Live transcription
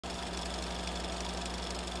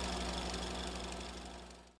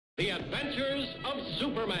The Adventures of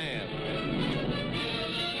Superman.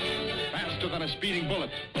 Faster than a speeding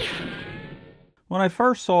bullet. When I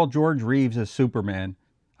first saw George Reeves as Superman,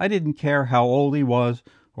 I didn't care how old he was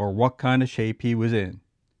or what kind of shape he was in.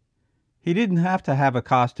 He didn't have to have a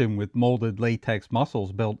costume with molded latex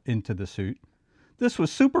muscles built into the suit. This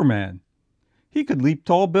was Superman. He could leap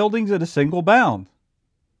tall buildings at a single bound.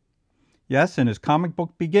 Yes, in his comic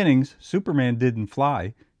book beginnings, Superman didn't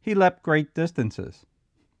fly. He leapt great distances.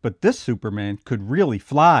 But this Superman could really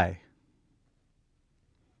fly.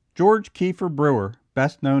 George Kiefer Brewer,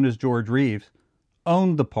 best known as George Reeves,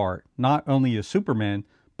 owned the part, not only as Superman,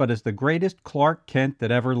 but as the greatest Clark Kent that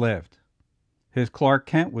ever lived. His Clark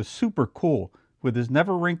Kent was super cool, with his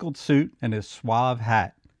never-wrinkled suit and his suave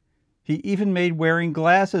hat. He even made wearing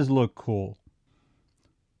glasses look cool.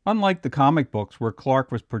 Unlike the comic books where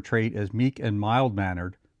Clark was portrayed as meek and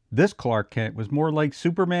mild-mannered, this Clark Kent was more like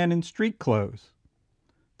Superman in street clothes.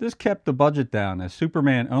 This kept the budget down, as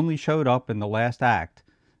Superman only showed up in the last act,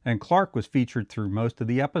 and Clark was featured through most of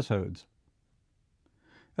the episodes.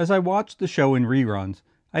 As I watched the show in reruns,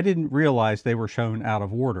 I didn't realize they were shown out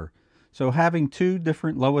of order, so having two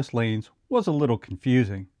different Lois Lanes was a little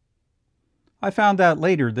confusing. I found out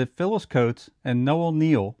later that Phyllis Coates and Noel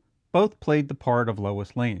Neill both played the part of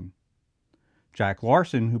Lois Lane. Jack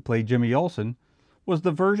Larson, who played Jimmy Olsen, was the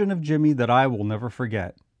version of Jimmy that I will never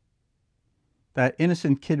forget. That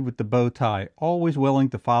innocent kid with the bow tie, always willing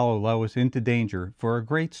to follow Lois into danger for a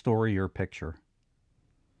great story or picture.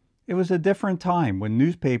 It was a different time when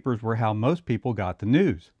newspapers were how most people got the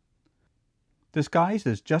news. Disguised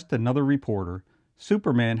as just another reporter,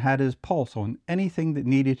 Superman had his pulse on anything that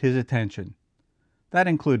needed his attention. That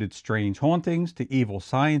included strange hauntings to evil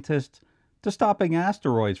scientists to stopping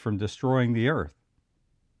asteroids from destroying the Earth.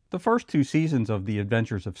 The first two seasons of The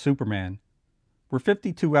Adventures of Superman were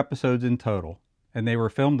 52 episodes in total, and they were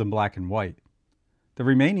filmed in black and white. The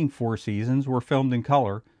remaining 4 seasons were filmed in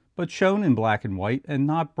color, but shown in black and white and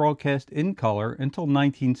not broadcast in color until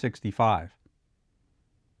 1965.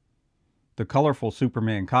 The colorful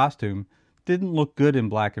Superman costume didn't look good in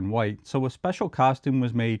black and white, so a special costume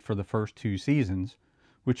was made for the first 2 seasons,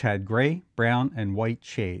 which had gray, brown, and white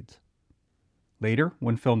shades. Later,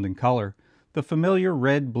 when filmed in color, the familiar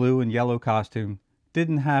red, blue, and yellow costume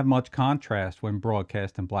didn't have much contrast when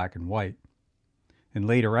broadcast in black and white. In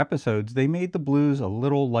later episodes, they made the blues a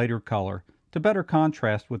little lighter color to better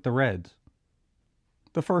contrast with the reds.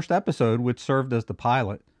 The first episode, which served as the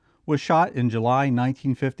pilot, was shot in July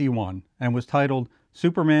 1951 and was titled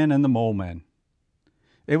Superman and the Mole Men.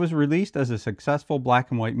 It was released as a successful black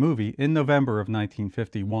and white movie in November of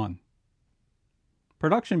 1951.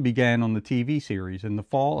 Production began on the TV series in the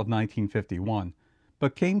fall of 1951,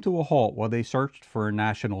 but came to a halt while they searched for a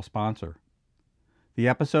national sponsor. The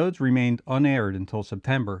episodes remained unaired until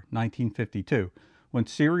September 1952, when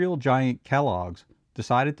cereal giant Kellogg's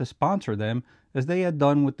decided to sponsor them as they had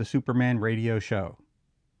done with the Superman radio show.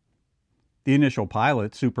 The initial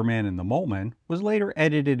pilot, Superman and the Mole Men, was later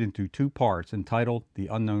edited into 2 parts entitled The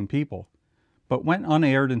Unknown People, but went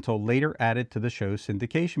unaired until later added to the show's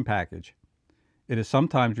syndication package. It is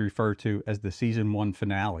sometimes referred to as the Season 1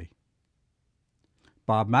 finale.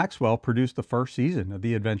 Bob Maxwell produced the first season of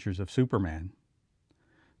The Adventures of Superman.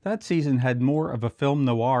 That season had more of a film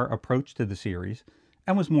noir approach to the series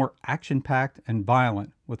and was more action-packed and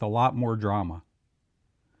violent with a lot more drama.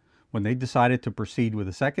 When they decided to proceed with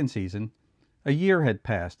the second season, a year had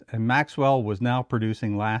passed and Maxwell was now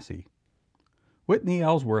producing Lassie. Whitney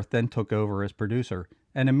Ellsworth then took over as producer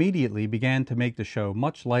and immediately began to make the show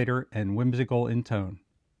much lighter and whimsical in tone.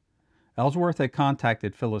 Ellsworth had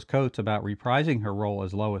contacted Phyllis Coates about reprising her role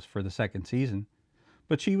as Lois for the second season,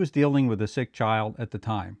 but she was dealing with a sick child at the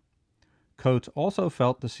time. Coates also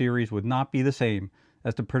felt the series would not be the same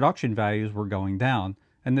as the production values were going down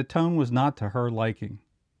and the tone was not to her liking.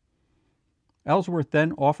 Ellsworth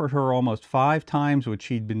then offered her almost 5 times what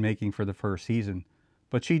she'd been making for the first season,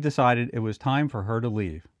 but she decided it was time for her to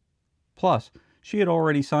leave. Plus, she had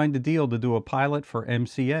already signed a deal to do a pilot for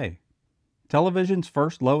MCA. Television's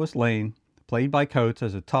first Lois Lane, played by Coates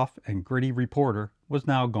as a tough and gritty reporter, was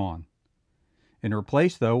now gone. In her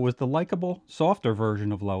place, though, was the likable, softer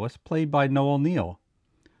version of Lois played by Noel Neill,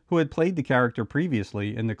 who had played the character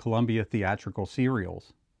previously in the Columbia theatrical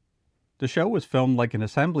serials. The show was filmed like an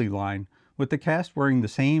assembly line, with the cast wearing the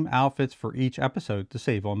same outfits for each episode to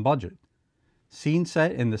save on budget. Scenes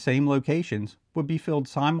set in the same locations would be filmed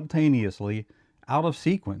simultaneously, out of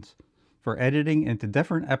sequence, for editing into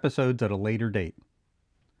different episodes at a later date.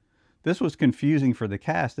 This was confusing for the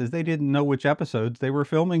cast as they didn't know which episodes they were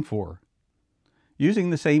filming for.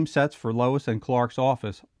 Using the same sets for Lois and Clark's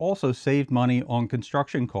office also saved money on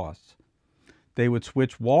construction costs. They would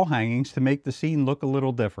switch wall hangings to make the scene look a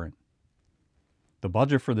little different. The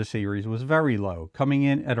budget for the series was very low, coming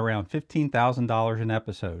in at around $15,000 an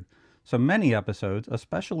episode, so many episodes,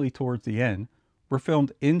 especially towards the end, were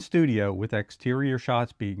filmed in studio with exterior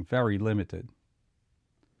shots being very limited.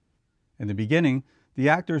 In the beginning, the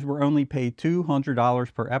actors were only paid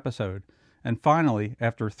 $200 per episode, and finally,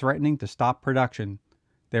 after threatening to stop production,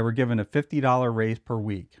 they were given a $50 raise per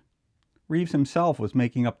week. Reeves himself was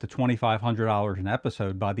making up to $2,500 an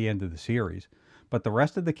episode by the end of the series, but the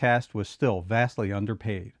rest of the cast was still vastly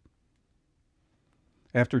underpaid.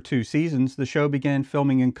 After 2 seasons, the show began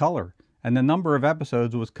filming in color, and the number of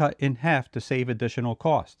episodes was cut in half to save additional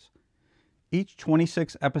costs. Each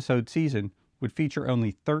 26-episode season would feature only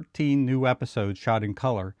 13 new episodes shot in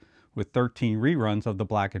color, with 13 reruns of the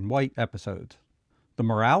black and white episodes. The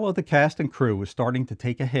morale of the cast and crew was starting to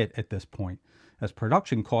take a hit at this point, as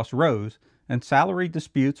production costs rose and salary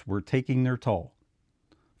disputes were taking their toll.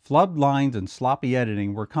 Flood lines and sloppy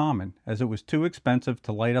editing were common, as it was too expensive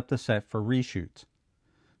to light up the set for reshoots.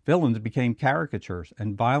 Villains became caricatures,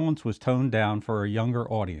 and violence was toned down for a younger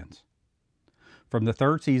audience. From the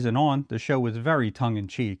 3rd season on, the show was very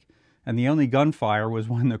tongue-in-cheek, and the only gunfire was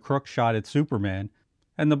when the crook shot at Superman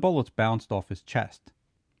and the bullets bounced off his chest.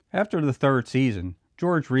 After the 3rd season,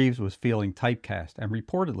 George Reeves was feeling typecast and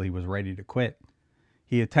reportedly was ready to quit.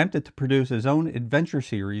 He attempted to produce his own adventure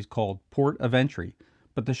series called Port of Entry,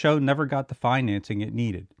 but the show never got the financing it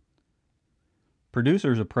needed.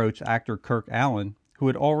 Producers approached actor Kirk Alyn, who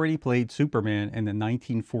had already played Superman in the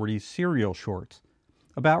 1940s serial shorts,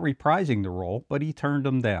 about reprising the role, but he turned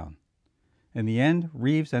them down. In the end,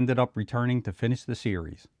 Reeves ended up returning to finish the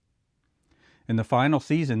series. In the final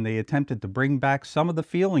season, they attempted to bring back some of the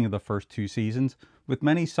feeling of the first 2 seasons with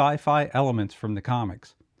many sci-fi elements from the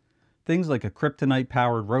comics. Things like a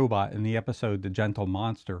kryptonite-powered robot in the episode The Gentle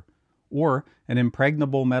Monster, or an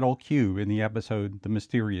impregnable metal cube in the episode The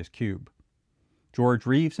Mysterious Cube. George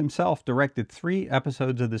Reeves himself directed 3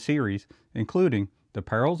 episodes of the series, including The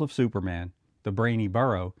Perils of Superman, The Brainy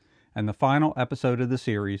Burrow, and the final episode of the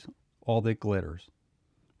series, All That Glitters.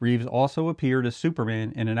 Reeves also appeared as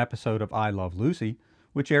Superman in an episode of I Love Lucy,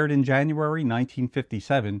 which aired in January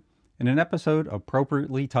 1957, in an episode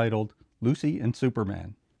appropriately titled Lucy and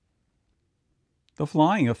Superman. The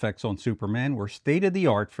flying effects on Superman were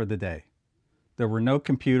state-of-the-art for the day. There were no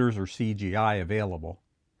computers or CGI available.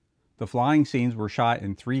 The flying scenes were shot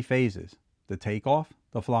in 3 phases: the takeoff,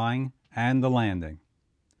 the flying, and the landing.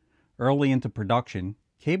 Early into production,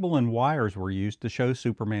 cable and wires were used to show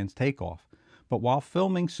Superman's takeoff, but while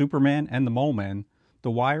filming Superman and the Mole Men,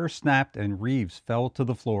 the wires snapped and Reeves fell to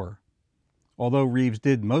the floor. Although Reeves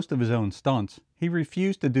did most of his own stunts, he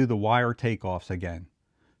refused to do the wire takeoffs again.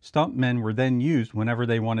 Stuntmen were then used whenever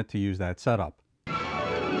they wanted to use that setup.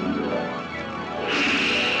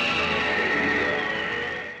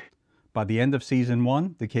 By the end of season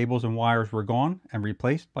 1, the cables and wires were gone and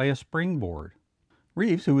replaced by a springboard.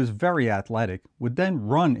 Reeves, who was very athletic, would then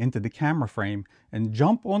run into the camera frame and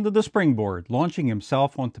jump onto the springboard, launching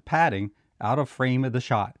himself onto padding out of frame of the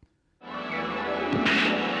shot.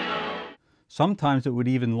 Sometimes it would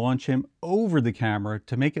even launch him over the camera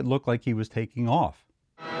to make it look like he was taking off.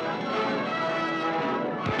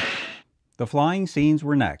 The flying scenes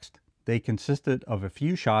were next. They consisted of a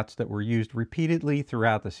few shots that were used repeatedly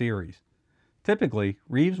throughout the series. Typically,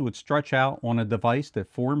 Reeves would stretch out on a device that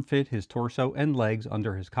form-fit his torso and legs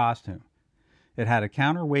under his costume. It had a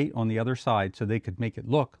counterweight on the other side so they could make it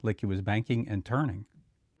look like he was banking and turning.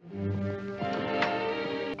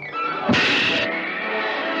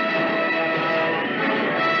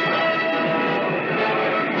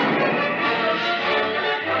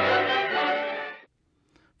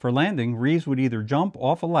 For landing, Reeves would either jump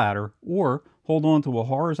off a ladder or hold on to a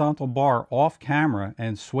horizontal bar off camera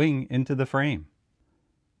and swing into the frame.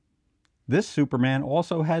 This Superman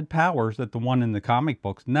also had powers that the one in the comic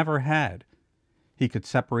books never had. He could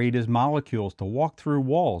separate his molecules to walk through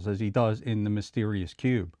walls as he does in The Mysterious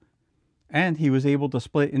Cube. And he was able to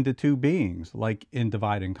split into 2 beings, like in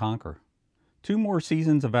Divide and Conquer. 2 more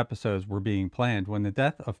seasons of episodes were being planned when the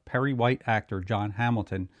death of Perry White actor John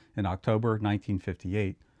Hamilton in October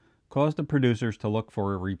 1958 caused the producers to look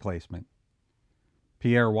for a replacement.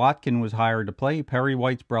 Pierre Watkin was hired to play Perry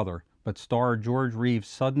White's brother, but star George Reeves'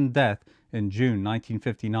 sudden death in June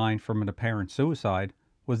 1959 from an apparent suicide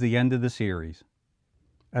was the end of the series.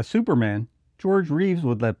 As Superman, George Reeves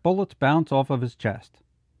would let bullets bounce off of his chest.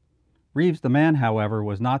 Reeves the man, however,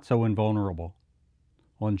 was not so invulnerable.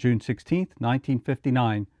 On June 16,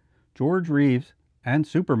 1959, George Reeves, and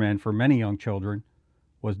Superman for many young children,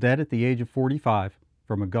 was dead at the age of 45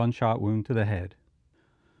 from a gunshot wound to the head.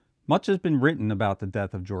 Much has been written about the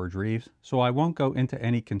death of George Reeves, so I won't go into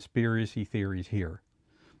any conspiracy theories here.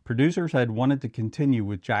 Producers had wanted to continue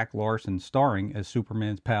with Jack Larson starring as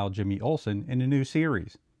Superman's pal Jimmy Olsen in a new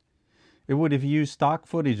series. It would have used stock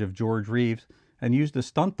footage of George Reeves and used a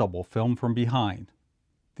stunt double filmed from behind.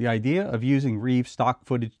 The idea of using Reeves' stock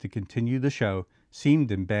footage to continue the show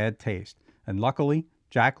seemed in bad taste, and luckily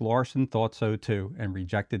Jack Larson thought so too and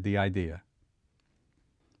rejected the idea.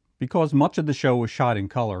 Because much of the show was shot in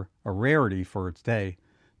color, a rarity for its day,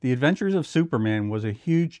 The Adventures of Superman was a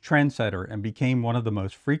huge trendsetter and became one of the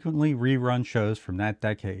most frequently rerun shows from that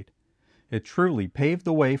decade. It truly paved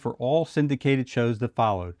the way for all syndicated shows that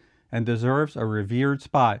followed, and deserves a revered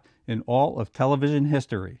spot in all of television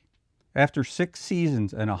history. After 6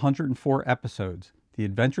 seasons and 104 episodes, The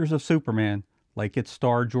Adventures of Superman, like its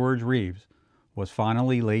star George Reeves, was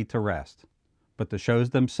finally laid to rest. But the shows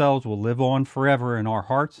themselves will live on forever in our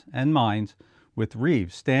hearts and minds, with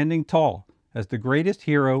Reeves standing tall as the greatest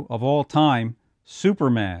hero of all time,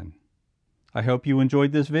 Superman. I hope you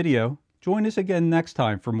enjoyed this video. Join us again next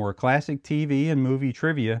time for more classic TV and movie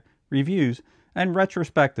trivia, reviews, and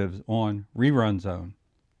retrospectives on Rerun Zone.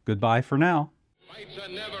 Goodbye for now. Fights a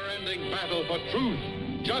never-ending battle for truth,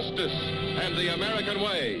 justice, and the American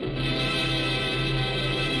way.